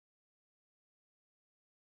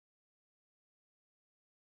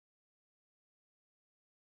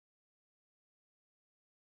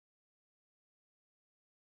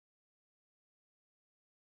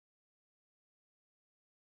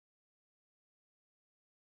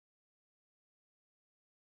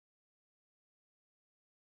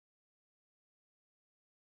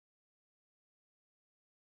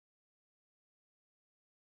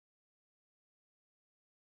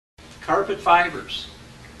Carpet fibers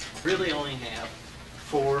really only have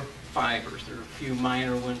 4 fibers. There are a few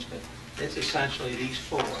minor ones, but it's essentially these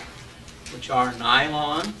 4, which are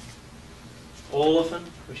nylon, olefin,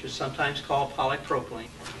 which is sometimes called polypropylene,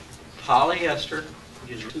 polyester,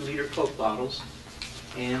 which is 2-liter Coke bottles,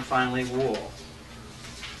 and finally wool.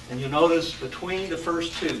 And you'll notice between the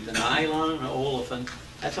first 2, the nylon and the olefin,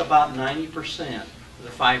 that's about 90% of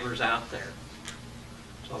the fibers out there.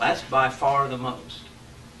 So that's by far the most.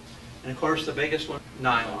 And of course the biggest one,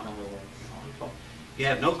 nylon. You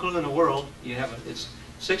have no clue in the world, you have it's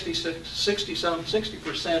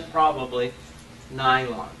 60% probably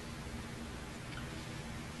nylon.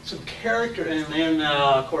 Some character, and then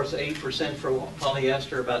of course 8% for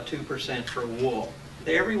polyester, about 2% for wool.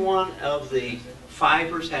 Every one of the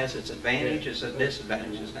fibers has its advantages and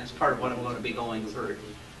disadvantages, and that's part of what I'm going to be going through.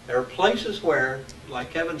 There are places where,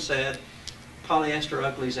 like Kevin said, polyester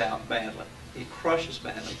uglies out badly. It crushes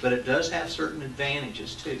badly, but it does have certain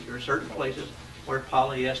advantages too. There are certain places where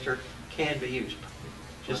polyester can be used.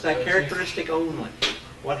 Just that characteristic only.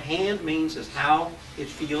 What hand means is how it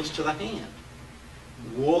feels to the hand.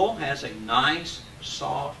 Wool has a nice,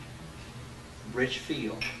 soft, rich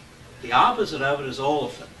feel. The opposite of it is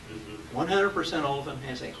olefin. 100% olefin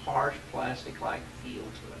has a harsh, plastic-like feel to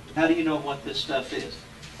it. How do you know what this stuff is?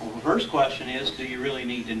 Well, the first question is, do you really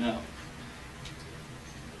need to know?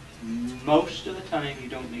 Most of the time, you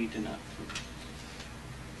don't need to know.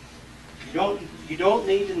 You don't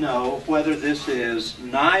need to know whether this is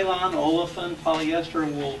nylon, olefin, polyester, or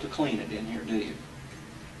wool to clean it in here, do you?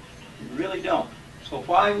 You really don't. So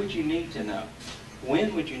why would you need to know?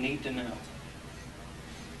 When would you need to know?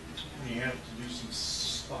 You have to do some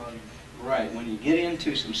spotting. Right, when you get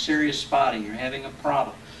into some serious spotting, you're having a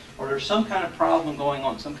problem, or there's some kind of problem going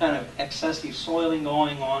on, some kind of excessive soiling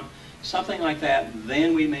going on, something like that,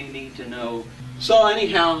 then we may need to know. So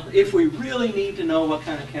anyhow, if we really need to know what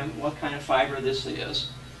kind of fiber this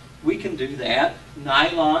is, we can do that.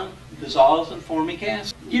 Nylon dissolves in formic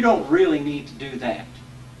acid. You don't really need to do that.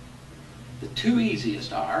 The 2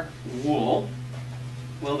 easiest are wool.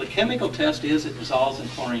 Well, the chemical test is it dissolves in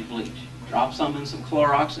chlorine bleach. Drop some in some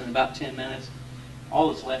Clorox in about 10 minutes.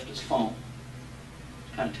 All that's left is foam.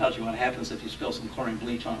 It kind of tells you what happens if you spill some chlorine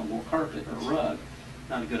bleach on a wool carpet or a rug.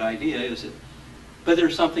 Not a good idea, is it? But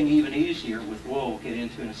there's something even easier with wool we'll get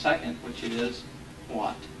into in a second, which is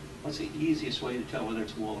what? What's the easiest way to tell whether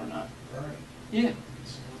it's wool or not? Burn. Yeah.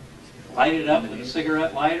 Light it up with a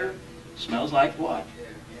cigarette lighter. Smells like what?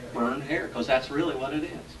 Burned hair, because that's really what it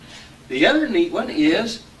is. The other neat one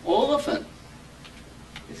is olefin.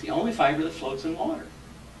 It's the only fiber that floats in water.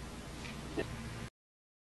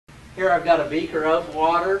 Here I've got a beaker of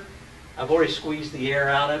water. I've already squeezed the air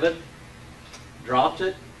out of it, dropped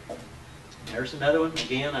it. There's another one.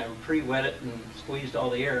 Again, I pre-wet it and squeezed all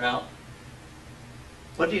the air out.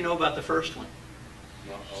 What do you know about the first one?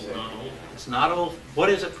 It's not old. What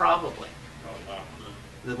is it probably?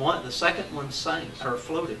 The second one sank or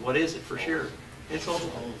floated. What is it for sure? It's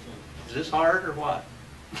olefin. Is this hard or what?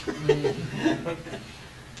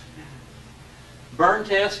 Burn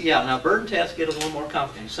tests, yeah. Now burn tests get a little more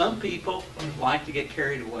complicated. Some people like to get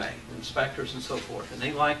carried away, inspectors and so forth, and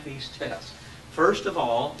they like these tests. First of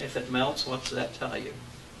all, if it melts, what's that tell you?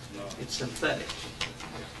 It's synthetic.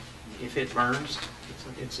 If it burns,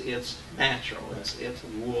 it's natural. It's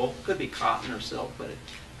wool. Could be cotton or silk, but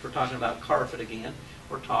if we're talking about carpet again,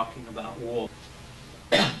 we're talking about wool.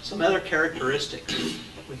 Some other characteristics.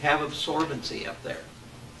 We have absorbency up there.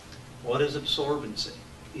 What is absorbency?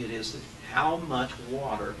 It is how much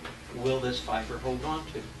water will this fiber hold on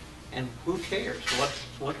to? And who cares?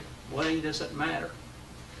 What does it matter?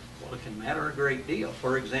 Well, it can matter a great deal.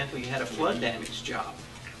 For example, you had a flood damage job,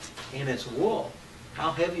 and it's wool.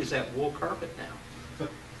 How heavy is that wool carpet now?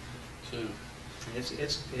 2.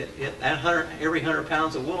 Every 100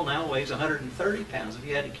 pounds of wool now weighs 130 pounds. If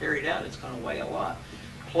you had to carry it out, it's going to weigh a lot.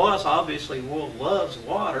 Plus, obviously, wool loves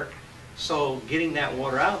water, so getting that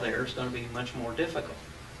water out of there is going to be much more difficult.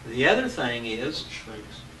 The other thing is,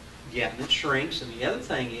 yeah, it shrinks, and the other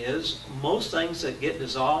thing is, most things that get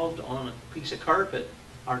dissolved on a piece of carpet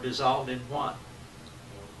are dissolved in what?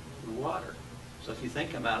 Water. So if you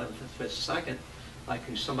think about it for a second, like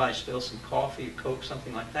if somebody spills some coffee or Coke,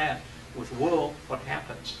 something like that, with wool, what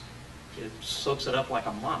happens? It soaks it up like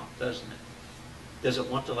a mop, doesn't it? Does it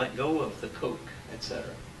want to let go of the Coke, etc.?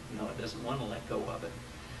 No, it doesn't want to let go of it.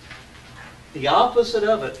 The opposite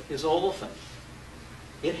of it is olefin.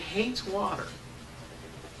 It hates water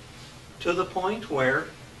to the point where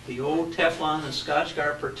the old Teflon and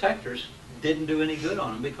Scotch-Guard protectors didn't do any good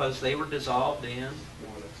on them because they were dissolved in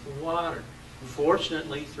water.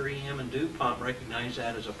 Fortunately, 3M and DuPont recognize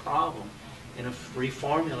that as a problem and have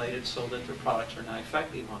reformulated so that their products are now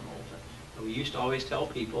effective on olefin. And we used to always tell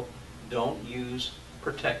people, don't use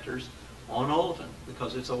protectors on olefin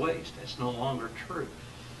because it's a waste. That's no longer true.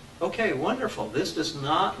 Okay, wonderful. This does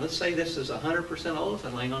not, let's say this is 100%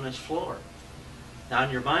 olefin laying on this floor. Now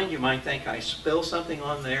in your mind you might think I spill something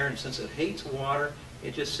on there and since it hates water,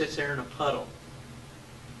 it just sits there in a puddle.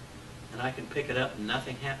 And I can pick it up and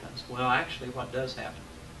nothing happens. Well, actually what does happen?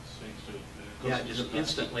 Yeah, it just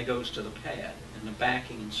instantly goes to the pad and the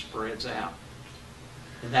backing spreads out.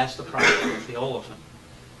 And that's the problem with the olefin.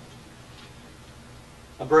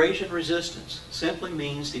 Abrasion resistance simply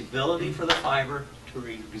means the ability for the fiber to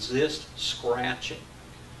resist scratching.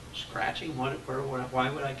 Scratching? Why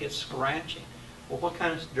would I get scratching? Well, what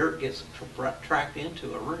kind of dirt gets tracked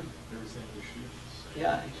into a room? Everything we shoot.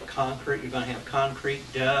 Yeah, concrete. You're going to have concrete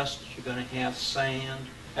dust. You're going to have sand.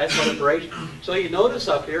 That's what abrasion. So you notice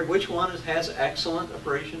up here which one has excellent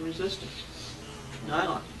abrasion resistance.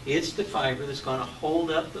 Nylon. It's the fiber that's going to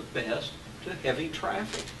hold up the best to heavy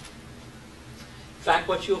traffic. In fact,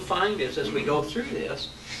 what you'll find is as we go through this,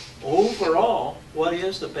 overall, what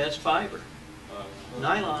is the best fiber?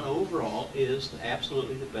 Nylon overall is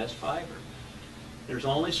absolutely the best fiber. There's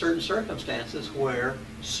only certain circumstances where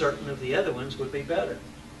certain of the other ones would be better.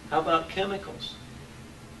 How about chemicals?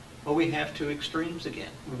 Well, we have two extremes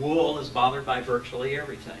again. Wool is bothered by virtually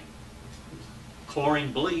everything.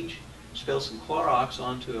 Chlorine bleach, spill some Clorox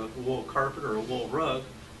onto a wool carpet or a wool rug,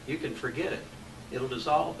 you can forget it. It'll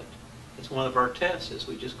dissolve it. It's one of our tests is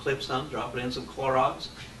we just clip some, drop it in some Clorox,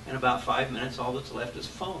 and about 5 minutes all that's left is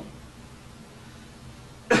foam.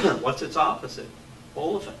 What's its opposite?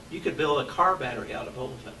 Olefin. You could build a car battery out of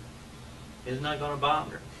olefin. It's not going to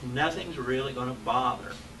bother. Nothing's really going to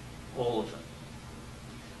bother olefin.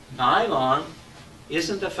 Nylon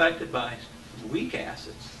isn't affected by weak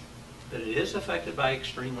acids, but it is affected by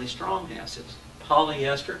extremely strong acids.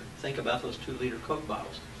 Polyester, think about those 2-liter Coke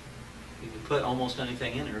bottles. You can put almost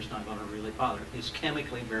anything in there, it's not going to really bother. It's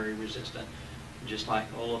chemically very resistant, just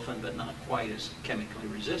like olefin, but not quite as chemically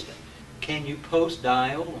resistant. Can you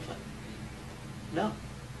post-dye olefin? No.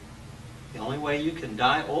 The only way you can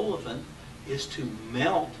dye olefin is to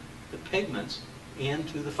melt the pigments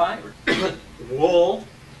into the fiber. Wool,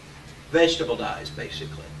 vegetable dyes,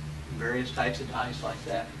 basically. Various types of dyes like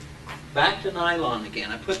that. Back to nylon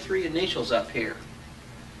again. I put 3 initials up here.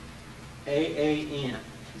 AAN.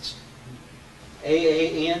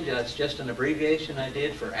 AAN, that's just an abbreviation I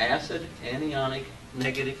did for acid, anionic,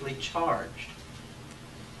 negatively charged.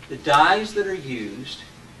 The dyes that are used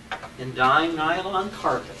in dyeing nylon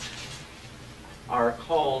carpet are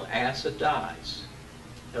called acid dyes.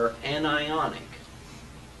 They're anionic.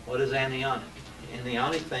 What is anionic?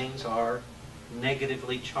 Anionic things are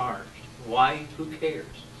negatively charged. Why? Who cares?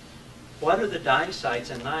 What are the dye sites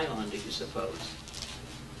in nylon, do you suppose?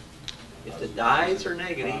 If the dyes are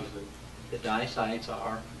negative, the dye sites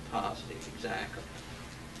are positive, exactly.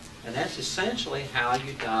 And that's essentially how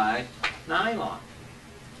you dye nylon.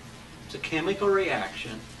 It's a chemical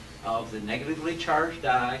reaction of the negatively charged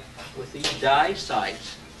dye with these dye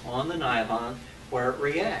sites on the nylon where it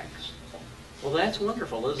reacts. Well, that's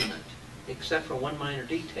wonderful, isn't it? Except for one minor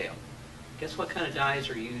detail. Guess what kind of dyes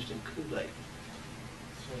are used in Kool-Aid?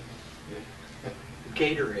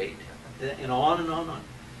 Gatorade, and on and on and on.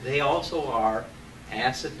 They also are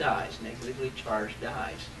acid dyes, negatively charged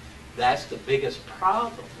dyes. That's the biggest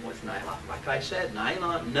problem with nylon. Like I said,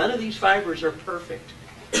 nylon, none of these fibers are perfect.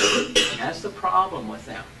 That's the problem with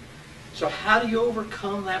them. So how do you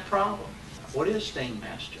overcome that problem? What is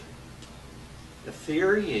Stainmaster? The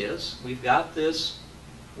theory is we've got this,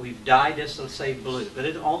 we've dyed this, let's say blue, but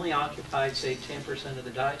it only occupies, say, 10% of the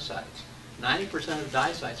dye sites. 90% of the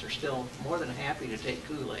dye sites are still more than happy to take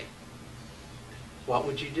Kool-Aid. What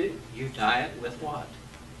would you do? You dye it with what?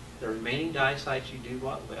 The remaining dye sites you do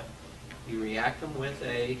what with? You react them with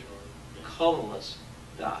a colorless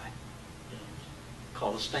dye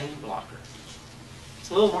called a stain blocker. It's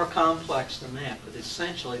a little more complex than that, but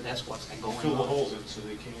essentially that's what's going on. Fill the holes in so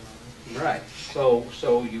they can't. Right.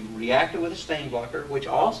 So you react it with a stain blocker, which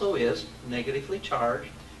also is negatively charged,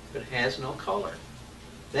 but has no color.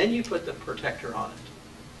 Then you put the protector on it.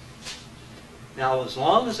 Now, as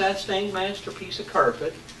long as that Stainmaster piece of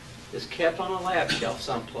carpet is kept on a lab shelf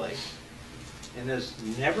someplace and is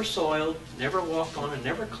never soiled, never walked on, and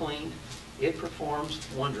never cleaned, it performs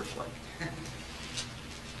wonderfully.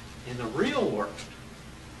 In the real world,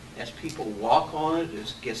 as people walk on it,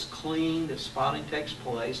 it gets cleaned, the spotting takes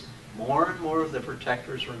place, more and more of the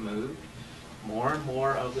protector is removed, more and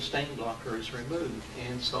more of the stain blocker is removed,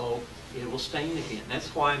 and so it will stain again.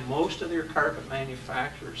 That's why most of your carpet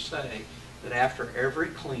manufacturers say that after every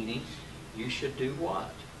cleaning, you should do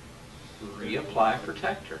what? Reapply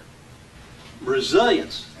protector.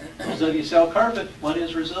 Resilience. Those of you sell carpet, what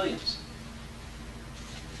is resilience?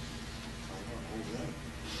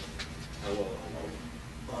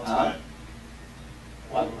 What?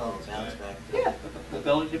 Oh, bounce back. Yeah, the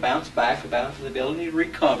ability to bounce back, the ability to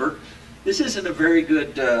recover. This isn't a very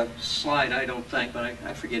good slide, I don't think, but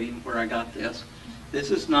I forget even where I got this.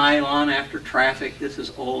 This is nylon after traffic. This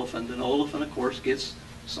is olefin. And olefin, of course, gets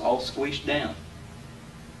all squished down.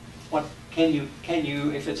 What can you,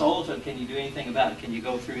 if it's olefin, can you do anything about it? Can you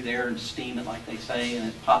go through there and steam it like they say and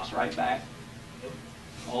it pops right back?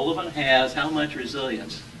 Olefin has how much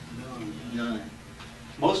resilience? None.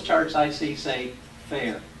 Most charts I see say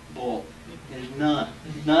fair, bull. There's none.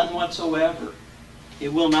 None whatsoever.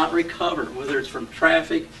 It will not recover, whether it's from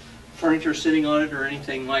traffic, furniture sitting on it, or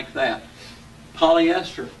anything like that.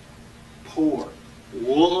 Polyester, poor.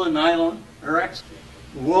 Wool and nylon are excellent.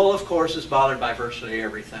 Wool, of course, is bothered by virtually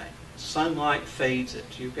everything. Sunlight fades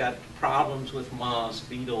it. You've got problems with moths,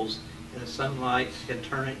 beetles, and the sunlight can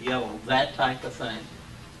turn it yellow, that type of thing.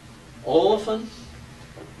 Olefin,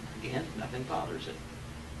 again, nothing bothers it.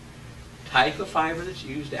 Type of fiber that's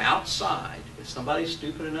used outside, if somebody's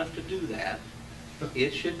stupid enough to do that,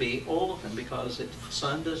 it should be olefin because the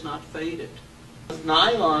sun does not fade it.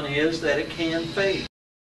 Nylon is that it can fade.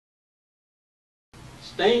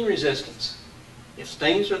 Stain resistance. If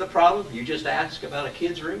stains are the problem, you just ask about a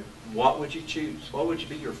kid's room, what would you choose? What would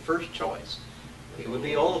be your first choice? It would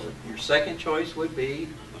be olefin. Your second choice would be,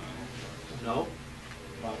 no?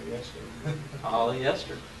 Polyester.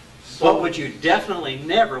 Polyester. What would you definitely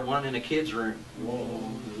never want in a kid's room?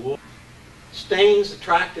 Wool. Stains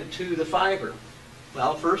attracted to the fiber.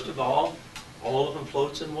 Well, first of all olefin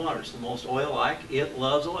floats in water. It's the most oil-like. It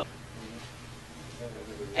loves oil.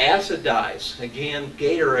 Acid dyes, again,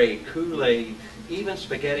 Gatorade, Kool-Aid, even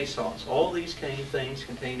spaghetti sauce. All these things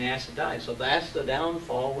contain acid dyes. So that's the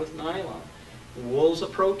downfall with nylon. Wool's a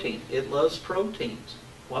protein. It loves proteins.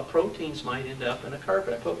 What proteins might end up in a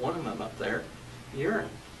carpet? I put one of them up there. Urine.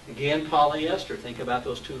 Again, polyester. Think about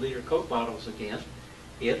those 2-liter Coke bottles again.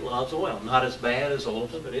 It loves oil. Not as bad as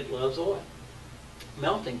olefin, but it loves oil.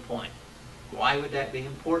 Melting point. Why would that be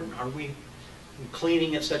important? Are we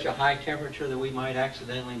cleaning at such a high temperature that we might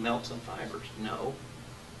accidentally melt some fibers? No.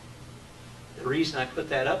 The reason I put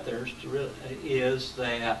that up there is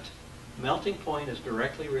that melting point is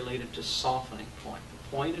directly related to softening point.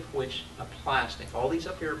 The point at which a plastic, all these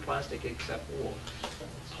up here are plastic except wool,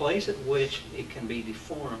 place at which it can be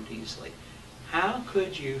deformed easily. How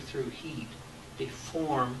could you, through heat,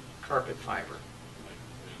 deform carpet fiber?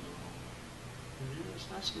 It's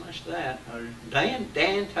not so much that.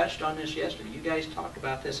 Dan touched on this yesterday. You guys talked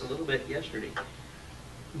about this a little bit yesterday.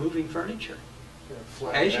 Moving furniture.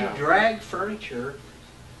 As you drag furniture,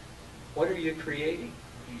 what are you creating?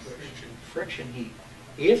 Friction heat.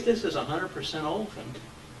 If this is 100% olefin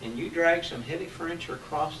and you drag some heavy furniture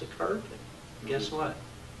across the carpet, guess what?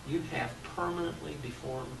 You have permanently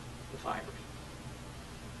deformed the fibers,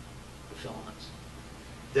 the filaments.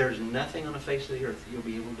 There's nothing on the face of the earth you'll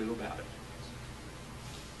be able to do about it.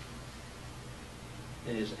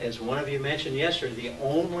 And as one of you mentioned yesterday, the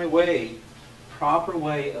only way, proper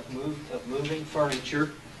way of moving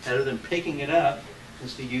furniture, other than picking it up,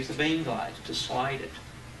 is to use the Bane-Clene, to slide it.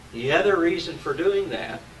 The other reason for doing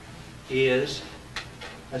that is,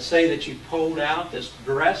 let's say that you pulled out this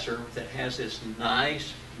dresser that has this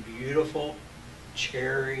nice, beautiful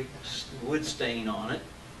cherry wood stain on it,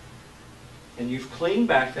 and you've cleaned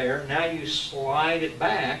back there. Now you slide it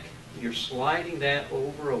back. You're sliding that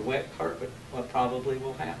over a wet carpet. What probably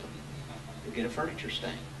will happen? You'll get a furniture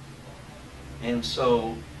stain. And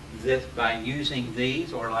so this, by using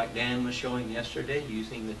these, or like Dan was showing yesterday,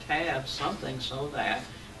 using the tabs, something so that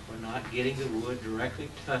we're not getting the wood directly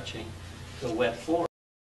touching the wet floor.